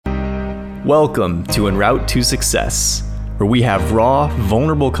Welcome to En Route to Success, where we have raw,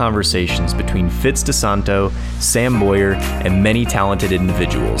 vulnerable conversations between Fitz DeSanto, Sam Boyer, and many talented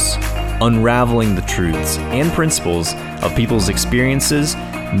individuals, unraveling the truths and principles of people's experiences,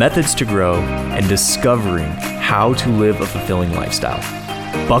 methods to grow, and discovering how to live a fulfilling lifestyle.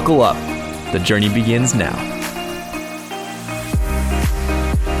 Buckle up, the journey begins now.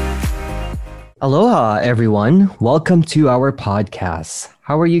 Aloha, everyone. Welcome to our podcast.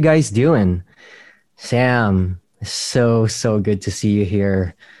 How are you guys doing? Sam, so good to see you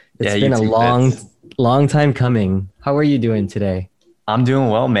here. It's been a long time coming. How are you doing today? I'm doing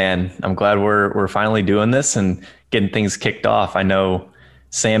well, man. I'm glad we're finally doing this and getting things kicked off. I know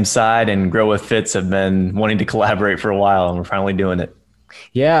Sam's side and Grow with Fitz have been wanting to collaborate for a while, and we're finally doing it.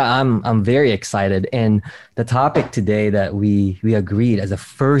 Yeah, I'm very excited. And the topic today that we agreed as a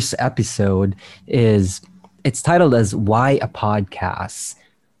first episode it's titled as Why a Podcast?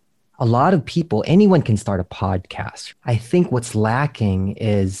 A lot of people, anyone can start a podcast. I think what's lacking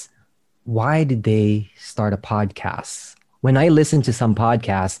is why did they start a podcast? When I listen to some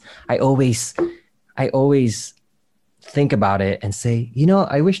podcasts, I always think about it and say,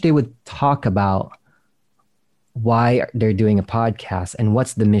 I wish they would talk about why they're doing a podcast and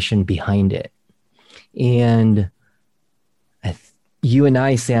what's the mission behind it. And you and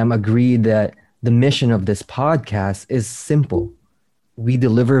I, Sam, agreed that the mission of this podcast is simple. We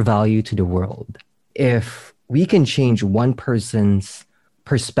deliver value to the world. If we can change one person's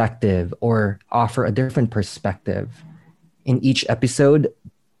perspective or offer a different perspective in each episode,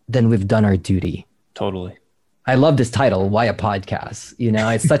 then we've done our duty. Totally. I love this title, Why a Podcast?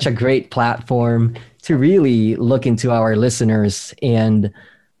 It's such a great platform to really look into our listeners and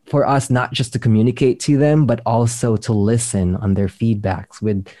for us not just to communicate to them, but also to listen on their feedbacks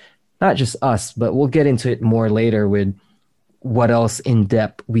with not just us, but we'll get into it more later with what else in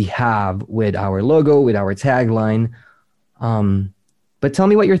depth we have with our logo, with our tagline. But tell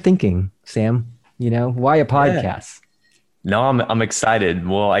me what you're thinking, Sam. Why a podcast? Yeah. No, I'm excited.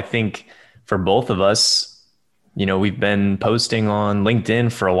 Well, I think for both of us, we've been posting on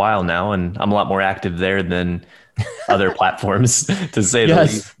LinkedIn for a while now, and I'm a lot more active there than other platforms, to say the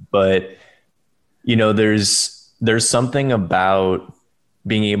least. But, there's something about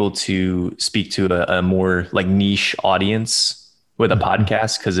being able to speak to a more like niche audience with a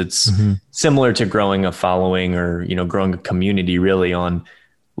podcast, because it's similar to growing a following or, growing a community really on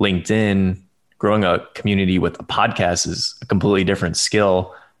LinkedIn. Growing a community with a podcast is a completely different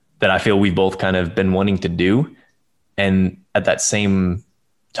skill that I feel we've both kind of been wanting to do. And at that same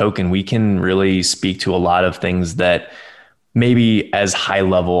token, we can really speak to a lot of things that maybe as high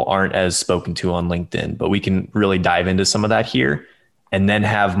level aren't as spoken to on LinkedIn, but we can really dive into some of that here and then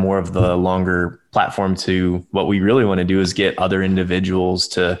have more of the longer platform to what we really want to do is get other individuals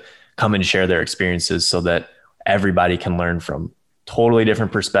to come and share their experiences so that everybody can learn from totally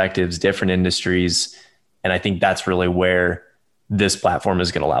different perspectives, different industries. And I think that's really where this platform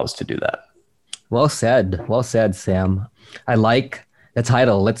is going to allow us to do that. Well said, Sam. I like the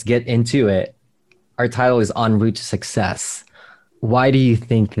title. Let's get into it. Our title is En Route to Success. Why do you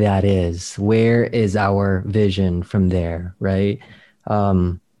think that is? Where is our vision from there, right?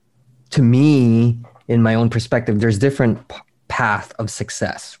 To me, in my own perspective, there's different path of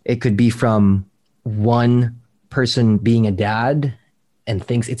success. It could be from one person being a dad and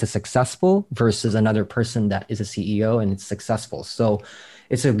thinks it's a successful versus another person that is a CEO and it's successful. So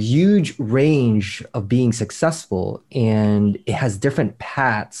it's a huge range of being successful, and it has different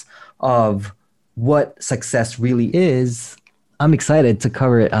paths of what success really is. I'm excited to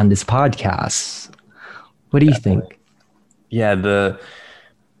cover it on this podcast. What do you think? Yeah,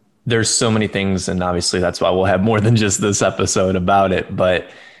 there's so many things, and obviously that's why we'll have more than just this episode about it. But,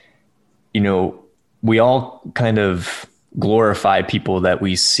 we all kind of glorify people that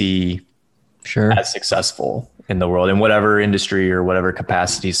we see as successful in the world in whatever industry or whatever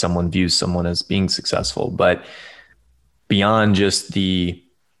capacity someone views someone as being successful. But beyond just the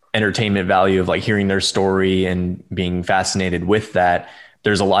entertainment value of like hearing their story and being fascinated with that,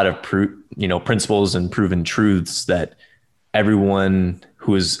 there's a lot of principles and proven truths that everyone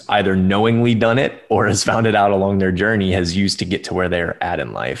who has either knowingly done it or has found it out along their journey has used to get to where they're at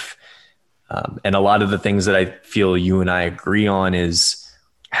in life. And a lot of the things that I feel you and I agree on is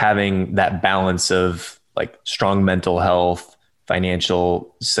having that balance of like strong mental health,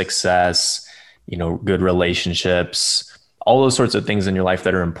 financial success, good relationships, all those sorts of things in your life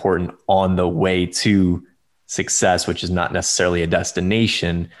that are important on the way to success, which is not necessarily a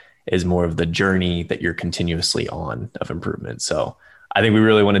destination, is more of the journey that you're continuously on of improvement. So I think we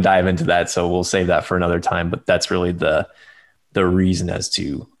really want to dive into that. So we'll save that for another time, but that's really the the reason as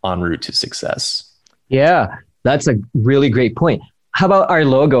to en route to success. Yeah, that's a really great point. How about our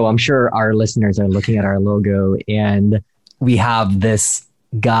logo? I'm sure our listeners are looking at our logo, and we have this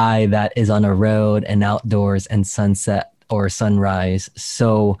guy that is on a road and outdoors and sunset or sunrise.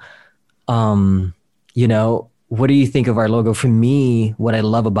 So, what do you think of our logo? For me, what I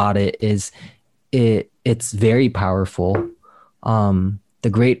love about it is it's very powerful. The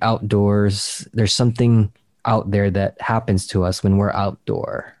great outdoors, there's something out there that happens to us when we're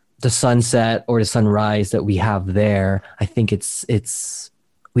outdoor. The sunset or the sunrise that we have there, I think it's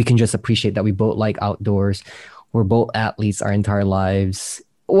we can just appreciate that we both like outdoors. We're both athletes our entire lives.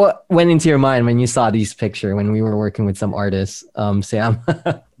 What went into your mind when you saw these pictures when we were working with some artists, Sam?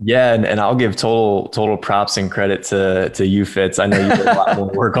 Yeah, and I'll give total props and credit to you, Fitz. I know you did a lot more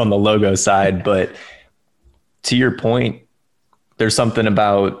work on the logo side, but to your point, there's something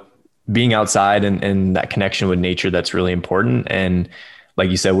about being outside and that connection with nature that's really important. And like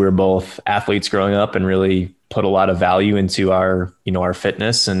you said, we were both athletes growing up and really put a lot of value into our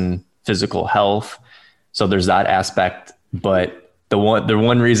fitness and physical health. So there's that aspect. But the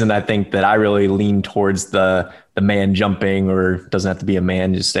one reason I think that I really lean towards the man jumping, or doesn't have to be a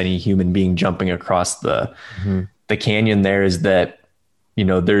man, just any human being jumping across the canyon there, is that,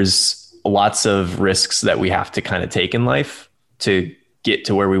 there's lots of risks that we have to kind of take in life to get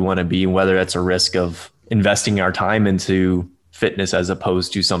to where we want to be, whether that's a risk of investing our time into fitness as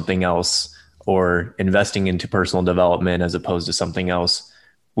opposed to something else, or investing into personal development as opposed to something else.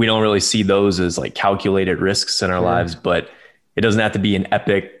 We don't really see those as like calculated risks in our lives, but it doesn't have to be an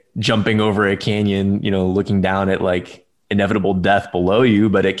epic jumping over a canyon, looking down at like inevitable death below you,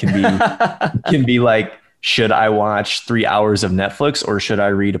 but it can be, it can be like, should I watch 3 hours of Netflix, or should I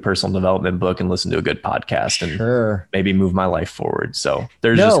read a personal development book and listen to a good podcast and maybe move my life forward? So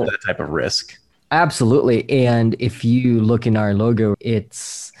there's just that type of risk. Absolutely. And if you look in our logo,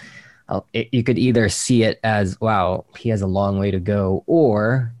 you could either see it as, wow, he has a long way to go,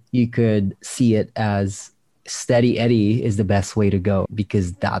 or you could see it as steady Eddie is the best way to go,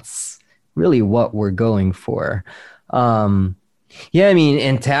 because that's really what we're going for. Yeah, I mean,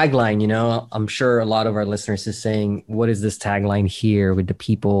 and tagline, I'm sure a lot of our listeners is saying, what is this tagline here with the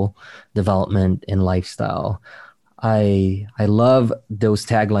people development and lifestyle? I love those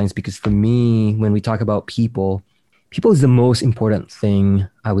taglines because for me, when we talk about people is the most important thing,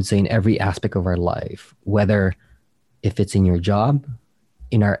 I would say, in every aspect of our life, whether if it's in your job,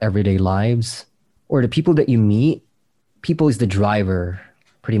 in our everyday lives, or the people that you meet. People is the driver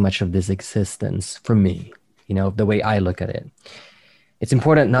pretty much of this existence for me, the way I look at it. It's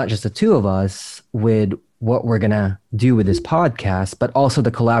important, not just the two of us with what we're going to do with this podcast, but also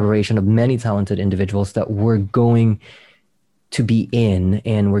the collaboration of many talented individuals that we're going to be in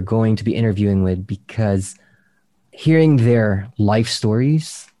and we're going to be interviewing with, because hearing their life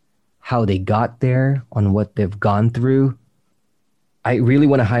stories, how they got there, on what they've gone through, I really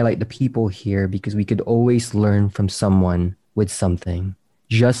want to highlight the people here, because we could always learn from someone with something.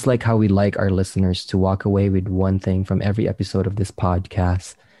 Just like how we like our listeners to walk away with one thing from every episode of this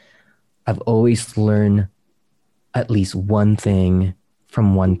podcast, I've always learned at least one thing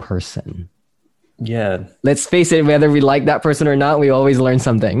from one person. Yeah. Let's face it, whether we like that person or not, we always learn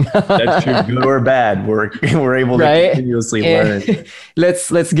something. That's true. Good or bad, we're able to continuously learn.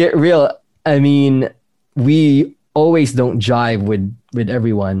 Let's get real. I mean, we always don't jive with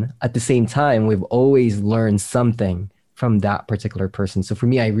everyone. At the same time, we've always learned something from that particular person. So for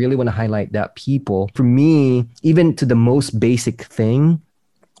me, I really want to highlight that people, for me, even to the most basic thing,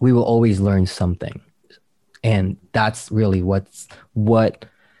 we will always learn something. And that's really what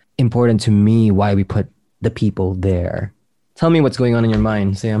important to me, why we put the people there. Tell me what's going on in your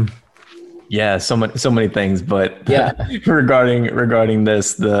mind, Sam. Yeah, so many things, but yeah, regarding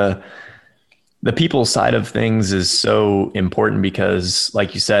this, the people side of things is so important, because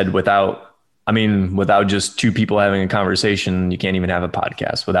like you said, without just two people having a conversation, you can't even have a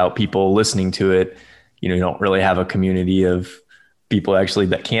podcast. Without people listening to it, you don't really have a community of people actually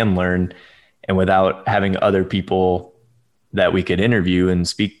that can learn. And without having other people that we could interview and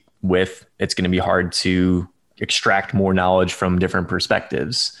speak with, it's going to be hard to extract more knowledge from different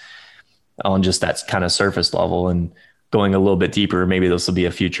perspectives on just that kind of surface level. And going a little bit deeper, maybe this will be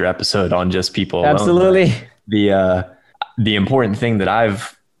a future episode on just people. Absolutely. The important thing that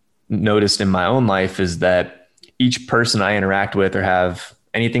I've noticed in my own life is that each person I interact with, or have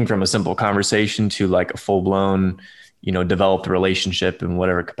anything from a simple conversation to like a full blown, developed relationship in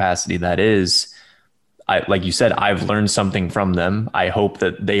whatever capacity that is, like you said, I've learned something from them. I hope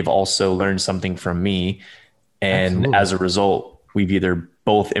that they've also learned something from me. And Absolutely. As a result, we've either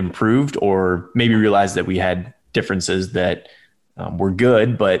both improved or maybe realized that we had differences that we're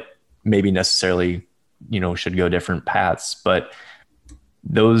good, but maybe necessarily, should go different paths. But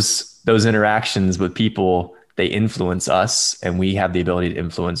those interactions with people, they influence us, and we have the ability to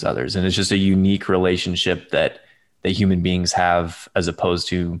influence others. And it's just a unique relationship that human beings have, as opposed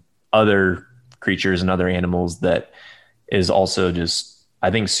to other creatures and other animals, that is also just,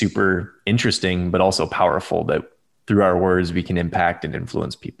 I think, super interesting, but also powerful, that through our words, we can impact and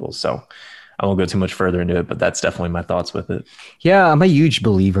influence people. So I won't go too much further into it, but that's definitely my thoughts with it. Yeah, I'm a huge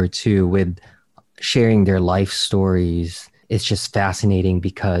believer too with sharing their life stories. It's just fascinating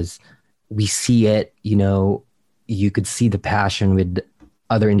because we see it, you could see the passion with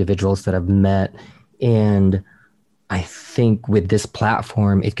other individuals that I've met. And I think with this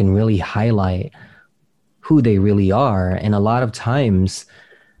platform, it can really highlight who they really are. And a lot of times,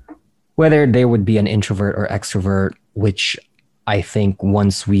 whether they would be an introvert or extrovert, which I think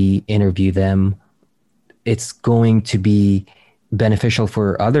once we interview them, it's going to be beneficial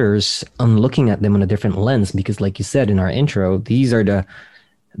for others on looking at them on a different lens. Because like you said in our intro, these are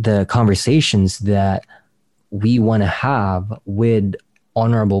the conversations that we want to have with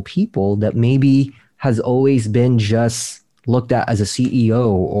honorable people that maybe has always been just looked at as a CEO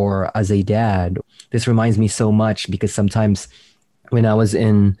or as a dad. This reminds me so much because sometimes when I was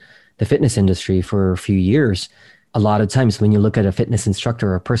in the fitness industry for a few years, a lot of times when you look at a fitness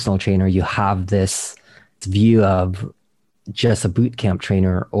instructor or a personal trainer, you have this view of just a boot camp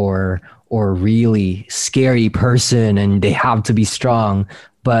trainer or really scary person, and they have to be strong.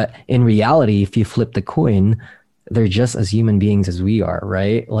 But in reality, if you flip the coin, they're just as human beings as we are,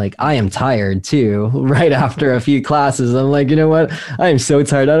 right? Like I am tired too, right after a few classes. I'm like, you know what? I am so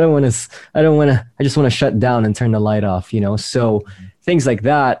tired. I just want to shut down and turn the light off, So things like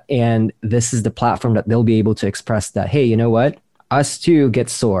that. And this is the platform that they'll be able to express that, hey, you know what? Us too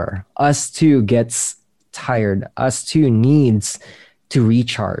gets sore. Us too gets tired. Us too needs to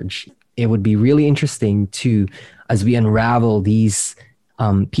recharge. It would be really interesting to, as we unravel these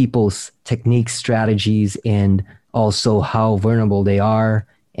people's techniques, strategies, and also how vulnerable they are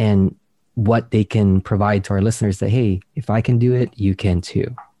and what they can provide to our listeners, that, hey, if I can do it, you can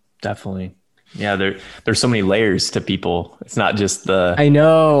too. Definitely. Yeah, there's so many layers to people. It's not just I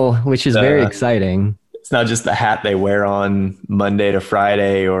know, which is very exciting. It's not just the hat they wear on Monday to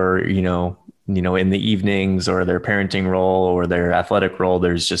Friday, or, in the evenings, or their parenting role or their athletic role.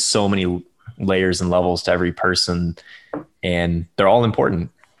 There's just so many layers and levels to every person, and they're all important,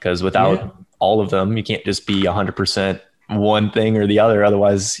 because without all of them, you can't just be 100% one thing or the other.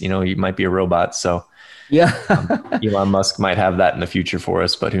 Otherwise, you might be a robot. So Elon Musk might have that in the future for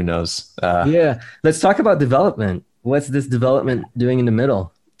us, but who knows? Let's talk about development. What's this development doing in the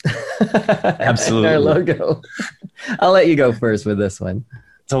middle? Absolutely. Our logo. I'll let you go first with this one.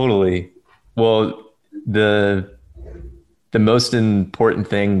 Totally. Well, the most important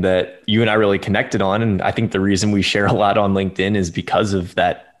thing that you and I really connected on, and I think the reason we share a lot on LinkedIn, is because of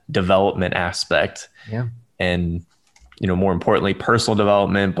that development aspect. Yeah. And, more importantly, personal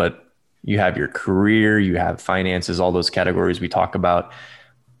development, but you have your career, you have finances, all those categories we talk about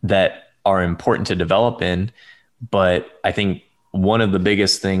that are important to develop in. But I think one of the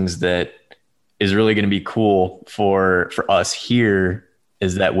biggest things that is really going to be cool for us here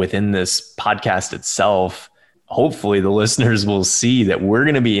is that within this podcast itself, hopefully the listeners will see that we're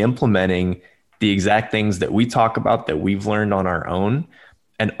going to be implementing the exact things that we talk about, that we've learned on our own,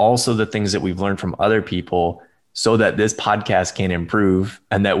 and also the things that we've learned from other people, so that this podcast can improve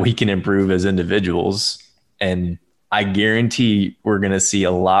and that we can improve as individuals. And I guarantee we're going to see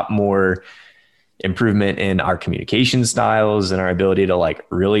a lot more improvement in our communication styles and our ability to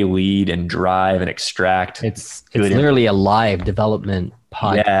really lead and drive and extract. It's literally a live development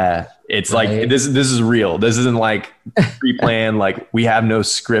podcast. Yeah. It's right? Like, this is real. This isn't like pre-planned. We have no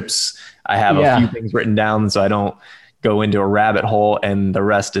scripts. I have a few things written down so I don't go into a rabbit hole, and the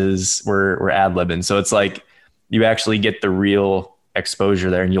rest is we're ad-libbing. So it's like, you actually get the real exposure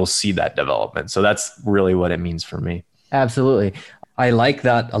there, and you'll see that development. So that's really what it means for me. Absolutely. I like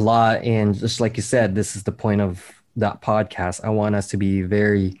that a lot. And just like you said, this is the point of that podcast. I want us to be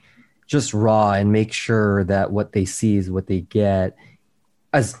very just raw and make sure that what they see is what they get,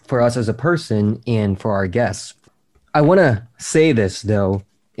 as for us as a person and for our guests. I want to say this though,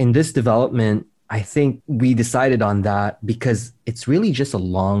 in this development, I think we decided on that because it's really just a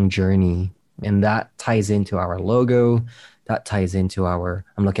long journey. And that ties into our logo. That ties into our,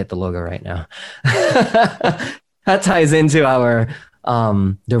 I'm looking at the logo right now. That ties into our,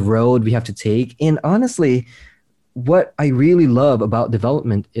 the road we have to take. And honestly, what I really love about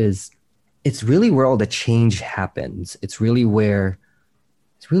development is it's really where all the change happens. It's really where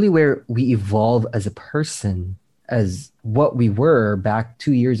we evolve as a person, as what we were back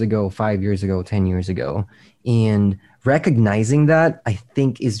 2 years ago, 5 years ago, 10 years ago. And recognizing that, I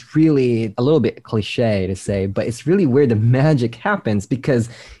think, is really a little bit cliche to say, but it's really where the magic happens, because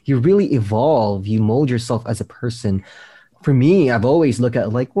you really evolve, you mold yourself as a person. For me, I've always looked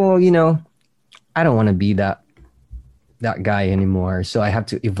at like, well, I don't want to be that guy anymore. So I have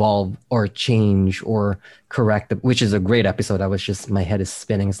to evolve or change or correct, which is a great episode. My head is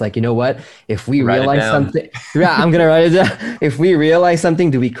spinning. It's like, you know what? If we realize something, yeah, I'm going to write it down. If we realize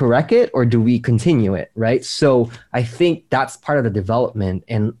something, do we correct it or do we continue it? Right. So I think that's part of the development,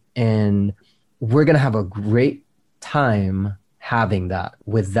 and we're going to have a great time having that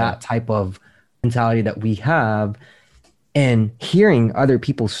with that type of mentality that we have, and hearing other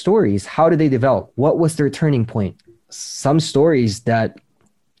people's stories. How did they develop? What was their turning point? Some stories that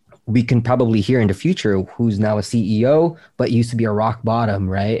we can probably hear in the future, who's now a CEO, but used to be a rock bottom,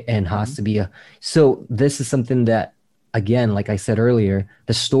 right? And has to be so this is something that, again, like I said earlier,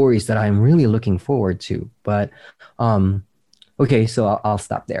 the stories that I'm really looking forward to. But, okay, so I'll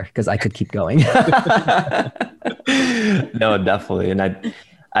stop there because I could keep going. No, definitely. And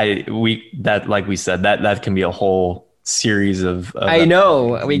like we said, that can be a whole series of I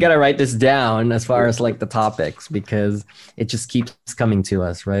know we got to write this down as far as like the topics, because it just keeps coming to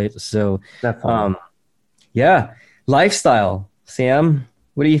us, right? So lifestyle. Sam,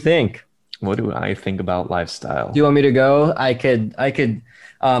 what do you think? What do I think about lifestyle? Do you want me to go? I could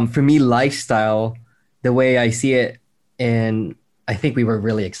for me, lifestyle, the way I see it, and I think we were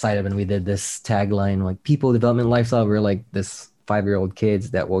really excited when we did this tagline, like people development lifestyle. We were like this 5-year-old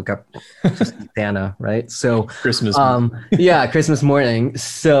kids that woke up to see Santa, right? So Christmas Christmas morning.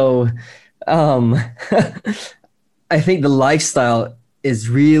 So I think the lifestyle is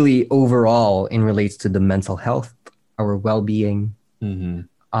really overall in relates to the mental health, our well-being, the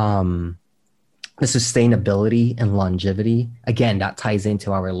sustainability and longevity. Again, that ties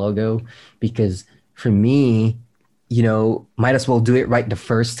into our logo, because for me, might as well do it right the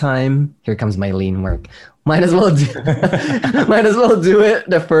first time. Here comes my lean work. Might as well do it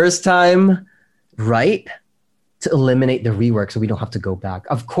the first time right, to eliminate the rework so we don't have to go back.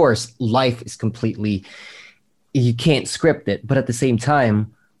 Of course, life is completely, you can't script it, but at the same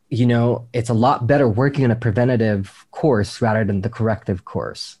time, it's a lot better working on a preventative course rather than the corrective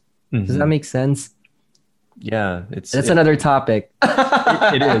course. Does that make sense? Yeah, that's another topic.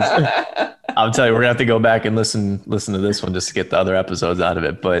 It is. I'll tell you, we're gonna have to go back and listen to this one just to get the other episodes out of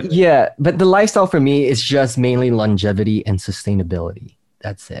it. But but the lifestyle for me is just mainly longevity and sustainability.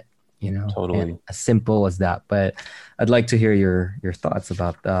 That's it. Totally, and as simple as that. But I'd like to hear your thoughts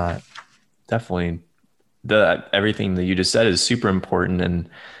about that. Definitely, everything that you just said is super important, and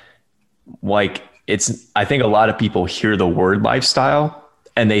like I think a lot of people hear the word lifestyle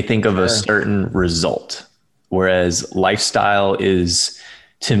and they think of a certain result, whereas lifestyle is,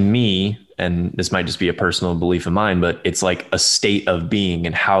 to me, and this might just be a personal belief of mine, but it's like a state of being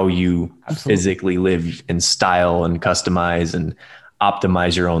and how you physically live and style and customize and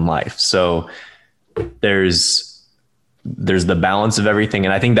optimize your own life. So there's the balance of everything.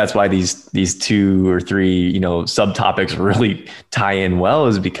 And I think that's why these 2 or 3, subtopics really tie in well,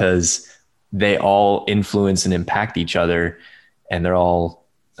 is because they all influence and impact each other, and they're all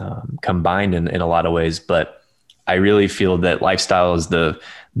combined in a lot of ways. But I really feel that lifestyle is the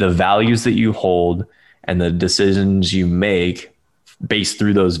values that you hold and the decisions you make based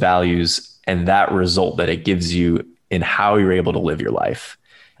through those values, and that result that it gives you in how you're able to live your life.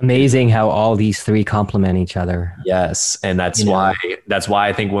 Amazing how all these 3 complement each other. Yes. And that's why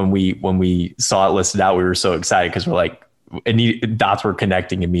I think when we saw it listed out, we were so excited, because we're like, dots were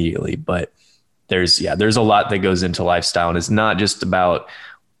connecting immediately. But there's a lot that goes into lifestyle, and it's not just about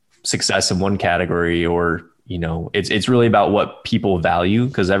success in one category, or it's really about what people value,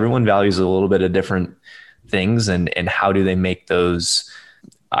 because everyone values a little bit of different things, and how do they make those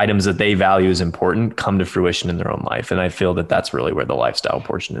items that they value as important come to fruition in their own life. And I feel that that's really where the lifestyle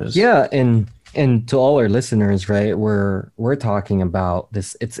portion is. Yeah. And to all our listeners, right, we're talking about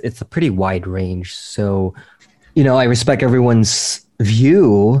this. It's a pretty wide range. So, I respect everyone's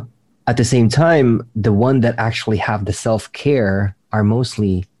view. At the same time, the one that actually have the self-care are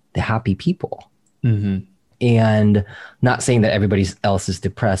mostly the happy people. And not saying that everybody else is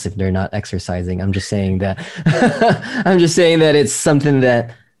depressed if they're not exercising. I'm just saying that it's something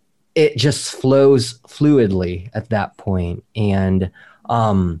that it just flows fluidly at that point. And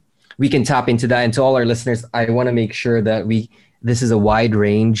we can tap into that. And to all our listeners, I want to make sure that this is a wide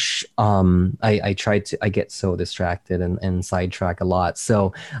range. I get so distracted and sidetrack a lot.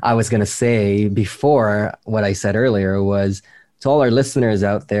 So I was going to say before, what I said earlier was, to all our listeners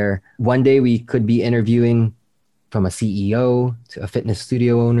out there, one day we could be interviewing from a CEO to a fitness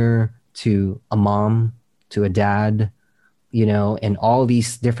studio owner to a mom to a dad, and all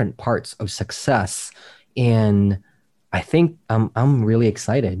these different parts of success. And I think I'm really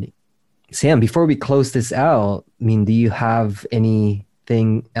excited. Sam, before we close this out, I mean, do you have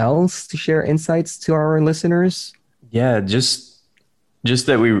anything else to share insights to our listeners? Yeah, just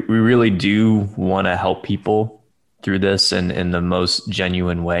that we really do want to help people through this in the most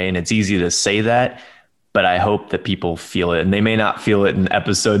genuine way. And it's easy to say that, but I hope that people feel it. And they may not feel it in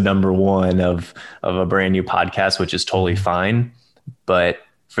episode number 1 of a brand new podcast, which is totally fine. But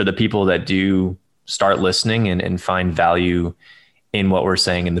for the people that do start listening and find value in what we're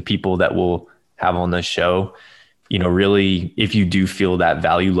saying, and the people that we'll have on this show, really, if you do feel that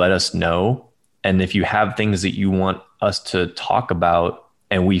value, let us know. And if you have things that you want us to talk about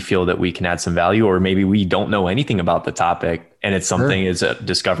and we feel that we can add some value, or maybe we don't know anything about the topic and it's something, it's a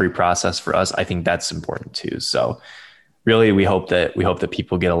discovery process for us, I think that's important too. So really, we hope that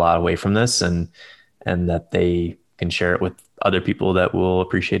people get a lot away from this and that they can share it with other people that will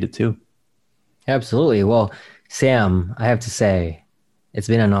appreciate it too. Absolutely. Well, Sam, I have to say, it's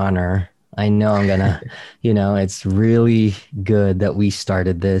been an honor. I know I'm gonna, it's really good that we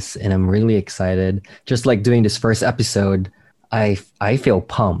started this, and I'm really excited. Just like doing this first episode, I feel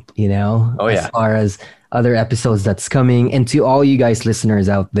pumped, Oh, yeah. As far as other episodes that's coming. And to all you guys listeners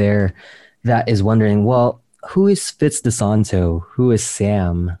out there that is wondering, well, who is Fitz DeSanto? Who is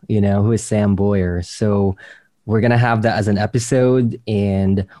Sam? Who is Sam Boyer? So we're going to have that as an episode.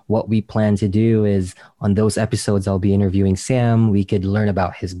 And what we plan to do is on those episodes, I'll be interviewing Sam. We could learn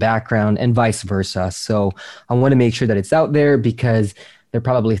about his background and vice versa. So I want to make sure that it's out there, because they're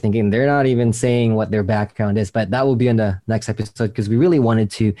probably thinking they're not even saying what their background is, but that will be in the next episode, because we really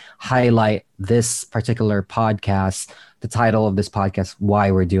wanted to highlight this particular podcast, the title of this podcast, why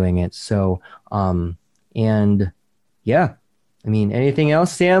we're doing it. So, and yeah. I mean, anything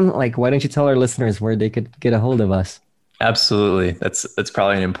else, Sam? Like, why don't you tell our listeners where they could get a hold of us? Absolutely. That's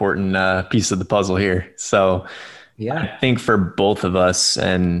probably an important piece of the puzzle here. So yeah, I think for both of us,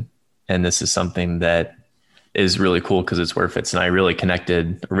 and this is something that is really cool because it's where Fitz and I really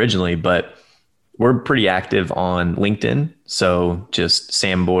connected originally, but we're pretty active on LinkedIn. So just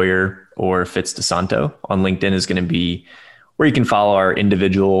Sam Boyer or Fitz DeSanto on LinkedIn is going to be where you can follow our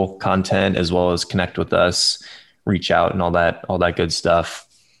individual content as well as connect with us, reach out, and all that good stuff.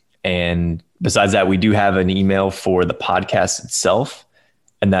 And besides that, we do have an email for the podcast itself,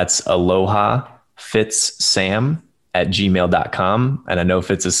 and that's alohafitsam@gmail.com. And I know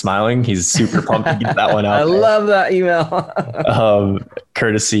Fitz is smiling. He's super pumped to get that one out. I love that email.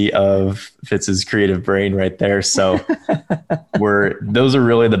 Courtesy of Fitz's creative brain right there. So those are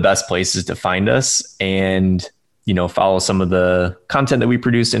really the best places to find us, and, follow some of the content that we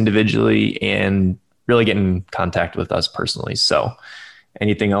produce individually and really get in contact with us personally. So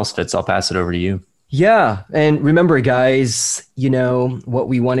anything else, Fitz, I'll pass it over to you. Yeah. And remember, guys, what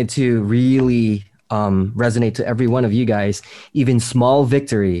we wanted to really resonate to every one of you guys, even small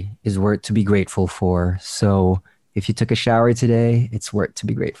victory is worth to be grateful for. So if you took a shower today, it's worth to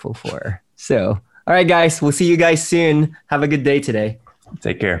be grateful for. So, all right, guys, we'll see you guys soon. Have a good day today.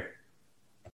 Take care.